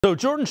So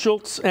Jordan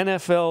Schultz,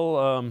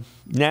 NFL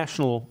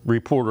national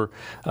reporter,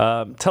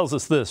 tells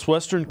us this.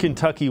 Western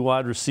Kentucky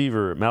wide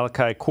receiver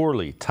Malachi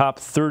Corley, top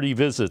 30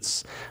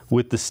 visits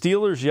with the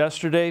Steelers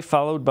yesterday,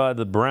 followed by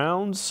the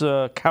Browns,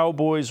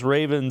 Cowboys,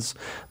 Ravens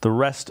the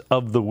rest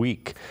of the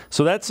week.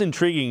 So that's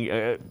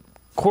intriguing.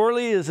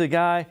 Corley is a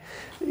guy,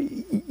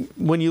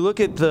 when you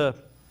look at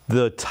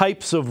the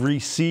types of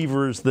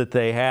receivers that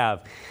they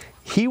have,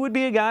 he would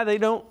be a guy they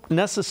don't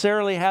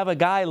necessarily have a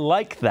guy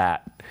like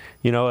that.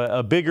 You know,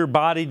 a bigger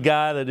bodied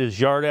guy that is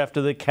yard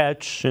after the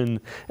catch and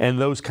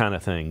those kind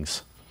of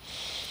things.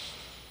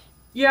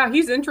 Yeah,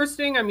 he's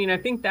interesting. I mean, I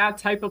think that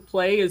type of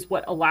play is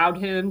what allowed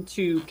him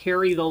to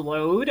carry the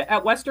load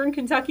at Western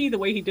Kentucky the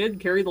way he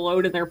did, carry the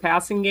load in their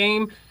passing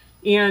game.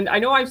 And I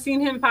know I've seen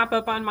him pop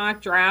up on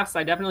mock drafts.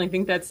 I definitely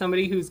think that's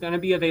somebody who's going to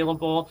be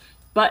available.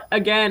 But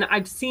again,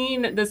 I've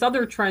seen this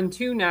other trend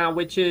too now,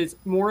 which is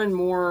more and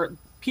more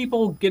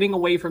people getting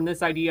away from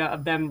this idea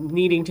of them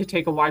needing to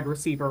take a wide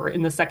receiver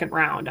in the second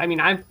round. I mean,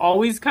 I've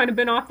always kind of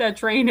been off that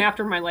train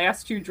after my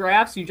last two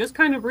drafts. You just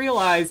kind of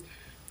realize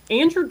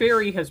Andrew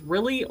Berry has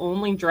really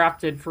only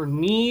drafted for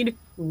need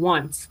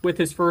once with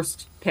his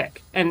first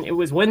pick. And it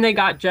was when they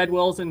got Jed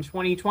Wills in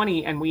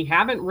 2020, and we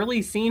haven't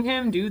really seen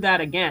him do that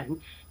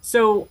again.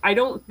 So I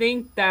don't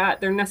think that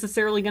they're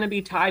necessarily going to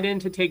be tied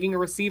into taking a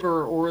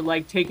receiver or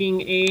like taking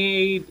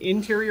a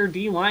interior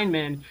D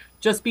lineman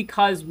just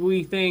because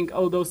we think,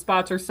 oh, those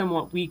spots are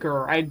somewhat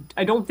weaker.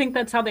 I don't think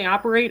that's how they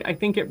operate. I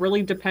think it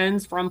really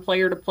depends from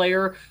player to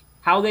player,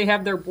 how they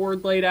have their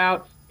board laid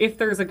out, if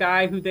there's a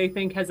guy who they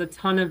think has a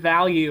ton of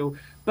value.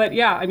 But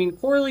yeah, I mean,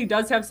 Corley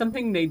does have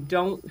something they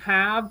don't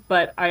have,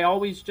 but I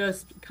always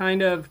just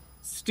kind of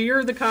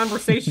steer the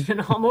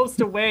conversation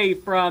almost away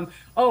from,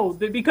 oh,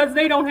 because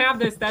they don't have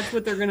this, that's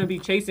what they're going to be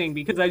chasing,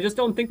 because I just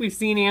don't think we've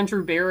seen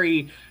Andrew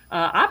Berry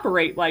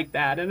operate like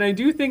that. And I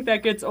do think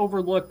that gets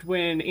overlooked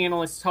when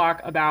analysts talk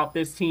about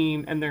this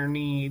team and their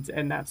needs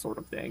and that sort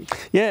of thing.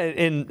 Yeah,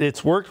 and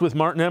it's worked with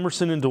Martin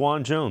Emerson and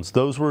DeJuan Jones.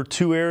 Those were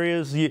two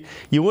areas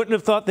you wouldn't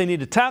have thought they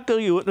needed a tackle,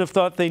 you wouldn't have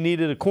thought they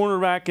needed a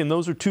cornerback, and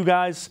those are two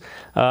guys,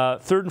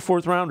 third and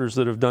fourth rounders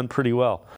that have done pretty well.